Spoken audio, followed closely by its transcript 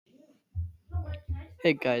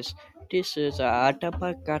Hey guys, this is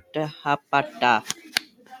Atapakata Hapata.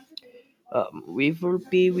 We will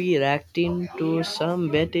be reacting to some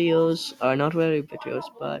videos, not very videos,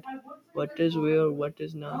 but what is real, what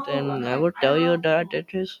is not, and I will tell you that it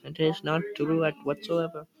is not true at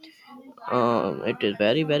whatsoever. It is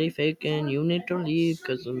very fake, and you need to leave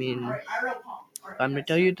because I'm gonna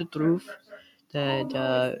tell you the truth that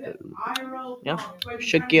yeah,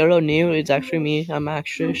 Shaquille O'Neal is actually me. I'm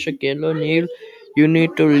actually Shaquille O'Neal. You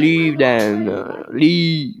need to leave then.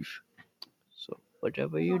 Leave. So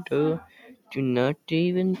whatever you do not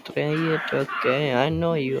even try it, okay? I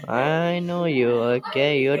know you. I know you,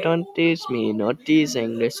 okay? You don't tease me. No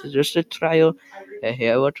teasing. This is just a trial. I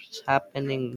hear what's happening.